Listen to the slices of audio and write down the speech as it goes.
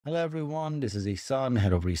Hello everyone, this is Isan,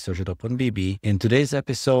 Head of Research at OpenBB. In today's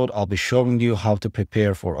episode, I'll be showing you how to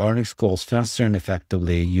prepare for earnings calls faster and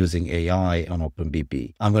effectively using AI on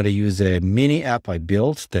OpenBB. I'm going to use a mini app I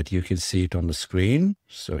built that you can see it on the screen.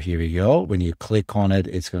 So here we go. When you click on it,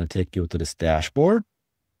 it's going to take you to this dashboard.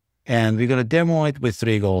 And we're going to demo it with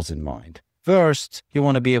 3 goals in mind. First, you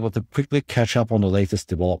want to be able to quickly catch up on the latest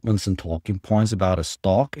developments and talking points about a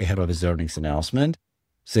stock ahead of its earnings announcement.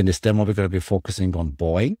 So in this demo, we're going to be focusing on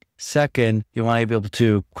Boeing. Second, you want to be able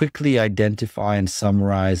to quickly identify and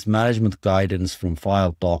summarize management guidance from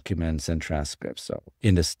filed documents and transcripts. So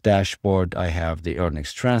in this dashboard, I have the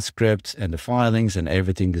earnings transcripts and the filings, and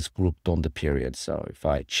everything is grouped on the period. So if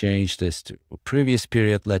I change this to a previous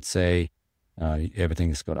period, let's say,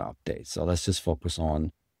 everything is going to update. So let's just focus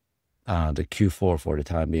on the Q4 for the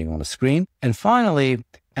time being on the screen. And finally,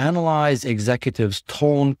 analyze executives'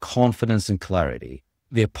 tone, confidence, and clarity.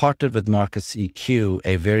 We have partnered with Markets EQ,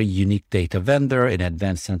 a very unique data vendor in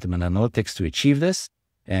advanced sentiment analytics to achieve this.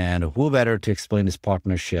 And who better to explain this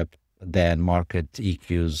partnership than Market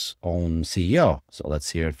EQ's own CEO? So let's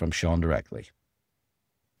hear it from Sean directly.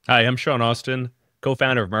 Hi, I'm Sean Austin,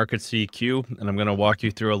 co-founder of Markets EQ, and I'm going to walk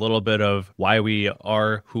you through a little bit of why we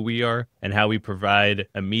are who we are and how we provide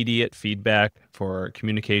immediate feedback for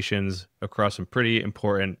communications across some pretty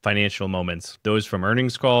important financial moments. Those from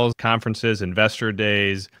earnings calls, conferences, investor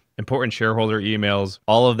days, important shareholder emails.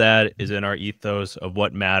 All of that is in our ethos of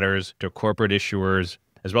what matters to corporate issuers,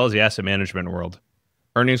 as well as the asset management world.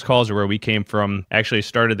 Earnings calls are where we came from. Actually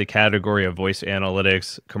started the category of voice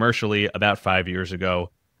analytics commercially about 5 years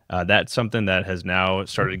ago. That's something that has now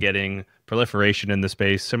started getting proliferation in the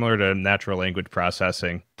space, similar to natural language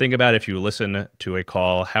processing. Think about if you listen to a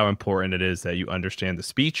call, how important it is that you understand the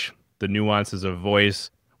speech, the nuances of voice,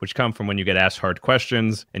 which come from when you get asked hard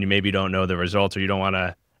questions and you maybe don't know the results or you don't want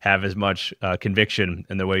to have as much conviction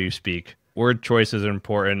in the way you speak. Word choices are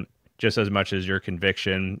important just as much as your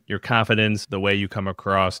conviction, your confidence, the way you come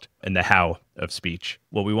across, and the how of speech.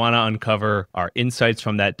 What we want to uncover are insights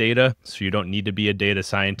from that data, so you don't need to be a data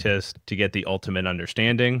scientist to get the ultimate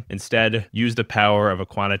understanding. Instead, use the power of a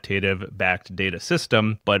quantitative-backed data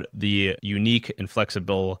system, but the unique and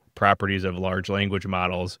flexible properties of large language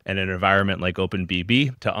models and an environment like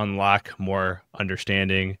OpenBB to unlock more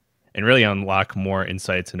understanding and really unlock more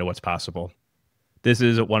insights into what's possible. This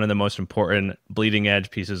is one of the most important bleeding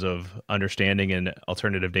edge pieces of understanding and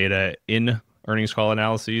alternative data in earnings call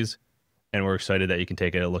analyses, and we're excited that you can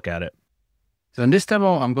take a look at it. So in this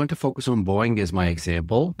demo, I'm going to focus on Boeing as my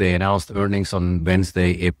example. They announced earnings on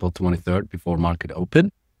Wednesday, April 23rd before market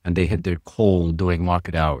open, and they hit their call during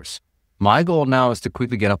market hours. My goal now is to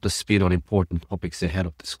quickly get up to speed on important topics ahead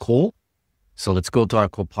of this call. So let's go to our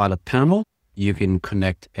Copilot panel. You can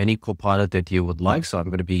connect any Copilot that you would like. So I'm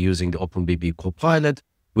going to be using the OpenBB Copilot,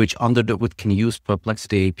 which under the hood can use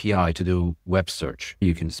Perplexity API to do web search.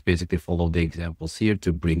 You can just basically follow the examples here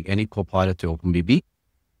to bring any Copilot to OpenBB.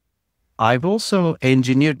 I've also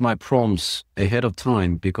engineered my prompts ahead of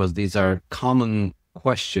time because these are common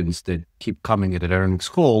questions that keep coming at an earnings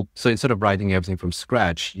call. So instead of writing everything from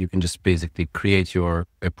scratch, you can just basically create a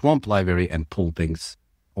prompt library and pull things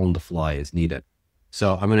on the fly as needed.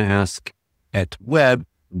 So I'm going to ask at web,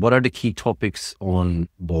 what are the key topics on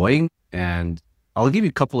Boeing? And I'll give you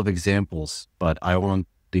a couple of examples, but I want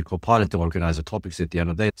the Copilot to organize the topics at the end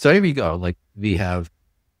of the day. So here we go. Like we have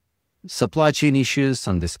supply chain issues,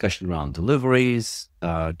 some discussion around deliveries,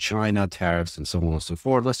 China tariffs, and so on and so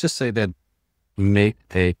forth. Let's just say that make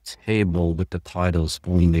a table with the titles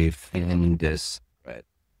only in this, right?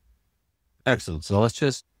 Excellent. So let's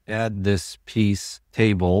just add this piece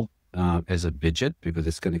table as a widget because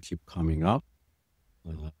it's going to keep coming up.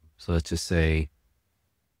 So let's just say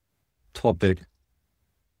topic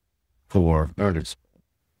for earnings.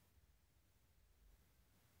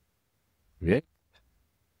 Okay.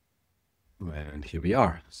 And here we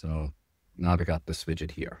are. So now we got this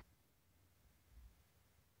widget here.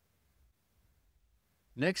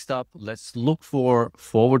 Next up, let's look for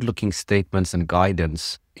forward-looking statements and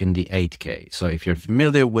guidance in the 8K. So if you're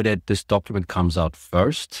familiar with it, this document comes out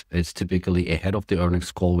first. It's typically ahead of the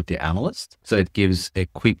earnings call with the analyst. So it gives a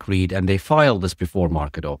quick read and they file this before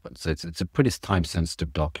market opens. So it's a pretty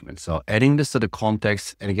time-sensitive document. So adding this to the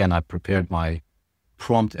context, and again, I prepared my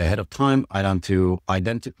prompt ahead of time. I want to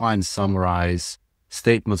identify and summarize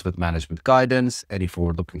statements with management guidance, any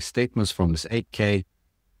forward-looking statements from this 8K.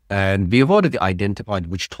 And we have already identified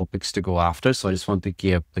which topics to go after. So I just want to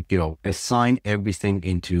give, assign everything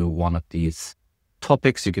into one of these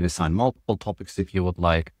topics. You can assign multiple topics if you would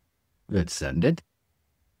like. Let's send it.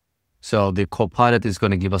 So the Copilot is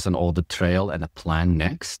going to give us an audit trail and a plan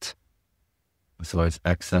next. So it's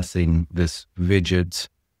accessing this widget,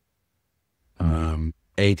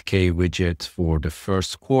 8K widget for the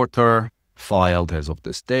first quarter, filed as of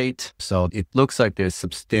this date. So it looks like there's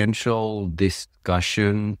substantial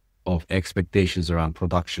discussion of expectations around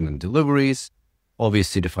production and deliveries,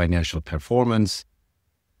 obviously the financial performance.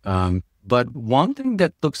 But one thing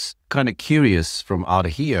that looks kind of curious from out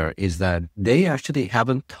of here is that they actually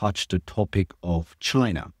haven't touched the topic of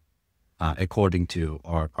China, according to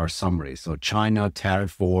our summary. So China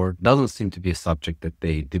tariff war doesn't seem to be a subject that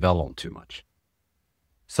they dwell on too much.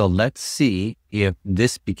 So let's see if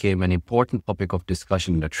this became an important topic of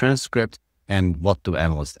discussion in the transcript, and what do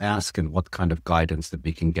analysts ask, and what kind of guidance that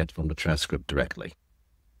we can get from the transcript directly.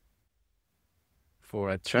 For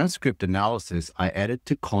a transcript analysis, I added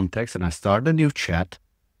to context and I started a new chat.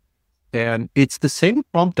 And it's the same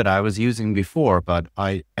prompt that I was using before, but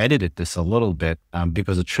I edited this a little bit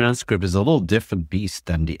because the transcript is a little different beast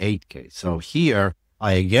than the 8K. So here,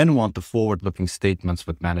 I again want the forward-looking statements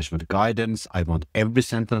with management guidance. I want every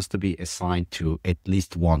sentence to be assigned to at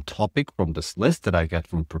least one topic from this list that I get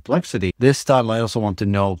from Perplexity. This time, I also want to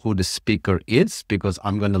know who the speaker is, because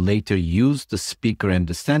I'm going to later use the speaker in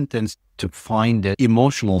the sentence to find the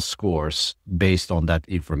emotional scores based on that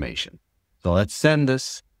information. So let's send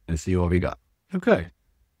this and see what we got. Okay.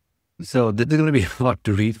 So this is going to be hard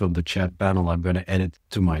to read from the chat panel. I'm going to edit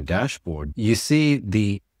to my dashboard. You see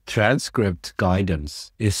the transcript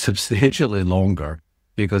guidance is substantially longer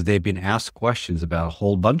because they've been asked questions about a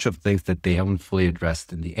whole bunch of things that they haven't fully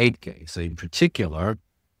addressed in the 8K. So in particular,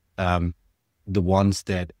 the ones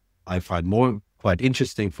that I find quite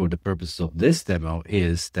interesting for the purpose of this demo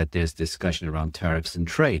is that there's discussion around tariffs and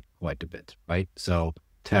trade quite a bit, right? So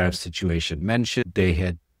tariff situation mentioned, they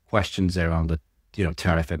had questions around the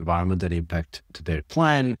tariff environment that impact to their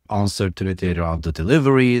plan, uncertainty around the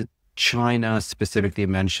delivery. China specifically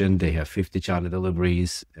mentioned, they have 50 China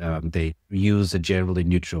deliveries. They use a generally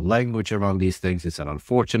neutral language around these things. It's an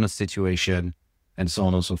unfortunate situation, and so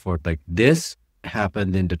on and so forth. Like this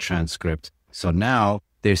happened in the transcript. So now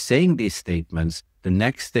they're saying these statements. The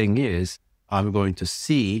next thing is I'm going to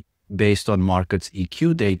see, based on markets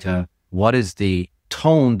EQ data, what is the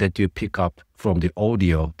tone that you pick up from the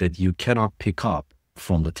audio that you cannot pick up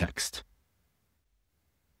from the text.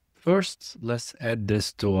 First, let's add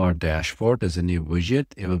this to our dashboard as a new widget.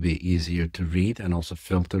 It will be easier to read and also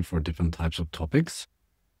filter for different types of topics.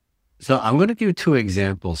 So I'm going to give you two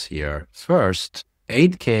examples here. First,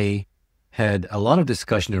 8K had a lot of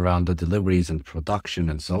discussion around the deliveries and production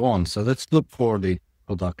and so on. So let's look for the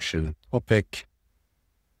production topic.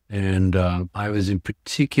 And I was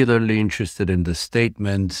particularly interested in the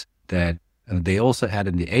statement that they also had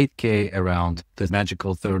in the 8K around the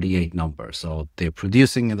magical 38 number. So they're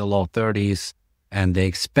producing in the low 30s and they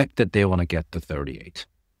expect that they want to get to 38.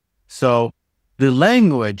 So the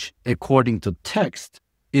language, according to text,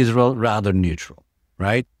 is rather neutral,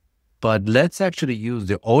 right? But let's actually use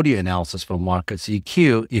the audio analysis from markets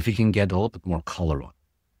EQ if you can get a little bit more color on.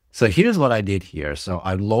 So here's what I did here. So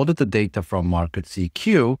I loaded the data from markets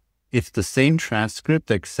EQ. It's the same transcript,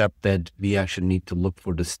 except that we actually need to look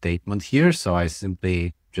for the statement here. So I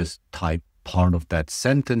simply just type part of that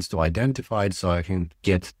sentence to identify it so I can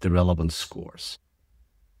get the relevant scores.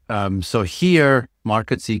 So here,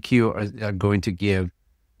 markets EQ are going to give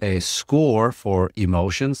a score for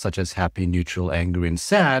emotions such as happy, neutral, angry, and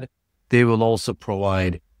sad. They will also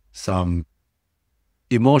provide some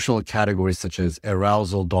emotional categories such as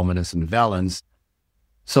arousal, dominance, and valence.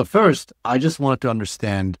 So first, I just wanted to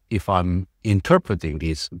understand if I'm interpreting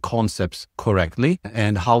these concepts correctly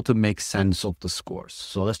and how to make sense of the scores.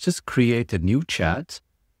 So let's just create a new chat.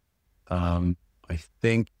 I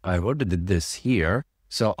think I already did this here.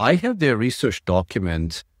 So I have their research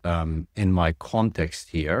document in my context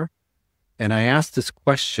here. And I asked this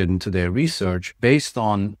question to their research based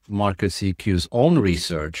on Markets EQ's own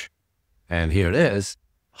research. And here it is.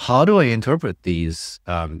 How do I interpret these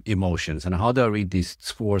emotions, and how do I read these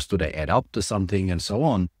scores? Do they add up to something, and so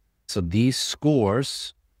on? So these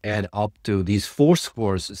scores add up to, these four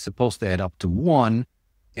scores is supposed to add up to 1,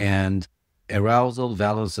 and arousal,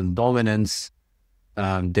 valence, and dominance,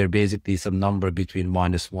 they're basically some number between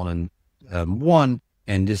 -1 and 1.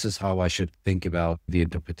 And this is how I should think about the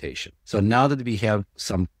interpretation. So now that we have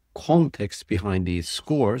some context behind these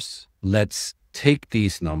scores, let's take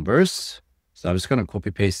these numbers. So I'm just going to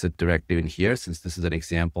copy paste it directly in here. Since this is an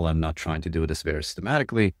example, I'm not trying to do this very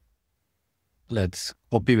systematically. Let's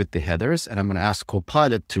copy with the headers, and I'm going to ask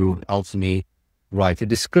Copilot to help me write a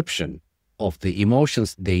description of the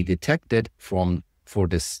emotions they detected for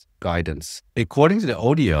this guidance. According to the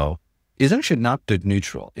audio, it's actually not that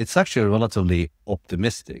neutral. It's actually relatively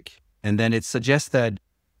optimistic. And then it suggests that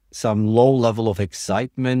some low level of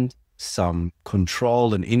excitement, some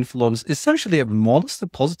control and influence, essentially a modest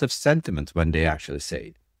positive sentiment when they actually say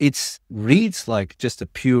it. It reads like just a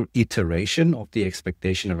pure iteration of the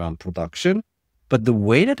expectation around production, but the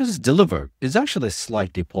way that it is delivered is actually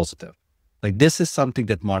slightly positive. Like this is something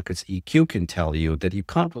that markets EQ can tell you that you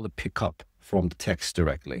can't really pick up from the text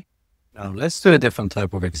directly. Now let's do a different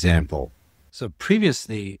type of example. So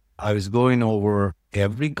previously I was going over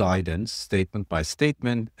every guidance statement by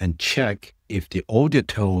statement and check if the audio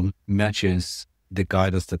tone matches the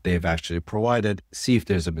guidance that they've actually provided, see if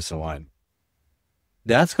there's a misalignment.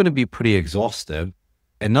 That's going to be pretty exhaustive.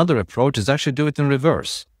 Another approach is actually do it in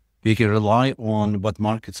reverse. You can rely on what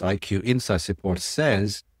Markets IQ Insights Report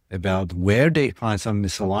says about where they find some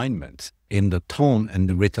misalignment in the tone and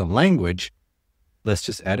the written language. Let's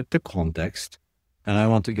just edit the context. And I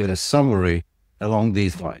want to get a summary along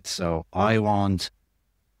these lines. So I want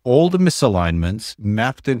all the misalignments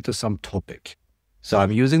mapped into some topic. So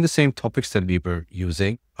I'm using the same topics that we were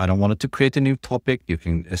using. I don't want it to create a new topic. You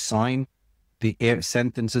can assign the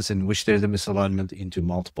sentences in which there's a misalignment into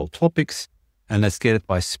multiple topics. And let's get it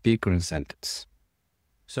by speaker and sentence.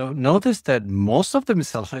 So notice that most of the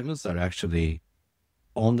misalignments are actually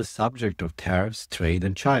on the subject of tariffs, trade,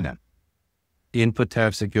 and China. Input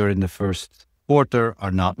tariffs secured in the first quarter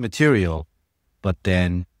are not material, but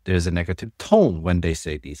then there's a negative tone when they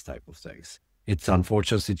say these type of things. It's an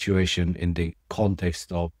unfortunate situation in the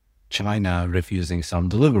context of China refusing some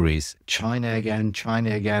deliveries. China again,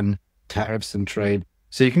 tariffs and trade.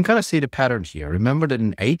 So you can kind of see the pattern here. Remember that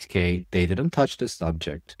in 8K, they didn't touch the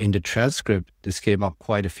subject. In the transcript, this came up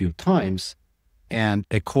quite a few times. And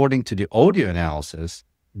according to the audio analysis,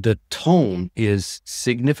 the tone is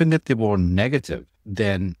significantly more negative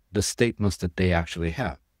than the statements that they actually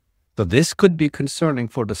have. So this could be concerning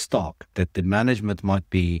for the stock, that the management might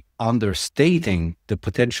be understating the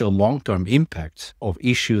potential long-term impact of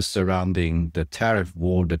issues surrounding the tariff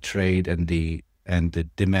war, the trade, and the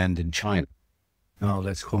demand in China. Now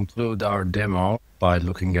let's conclude our demo by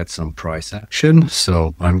looking at some price action.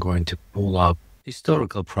 So I'm going to pull up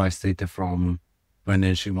historical price data from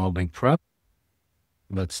Financial Modeling Prep.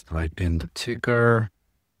 Let's type in the ticker.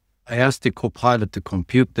 I asked the Copilot to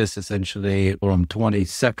compute this essentially from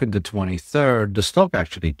 22nd to 23rd. The stock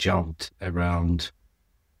actually jumped around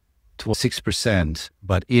 6%,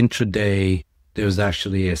 but intraday, there was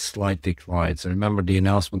actually a slight decline. So remember, the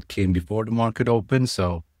announcement came before the market opened.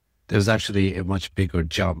 So there's actually a much bigger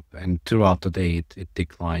jump. And throughout the day, it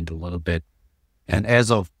declined a little bit. And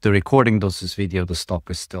as of the recording of this video, the stock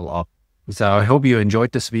is still up. So I hope you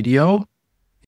enjoyed this video.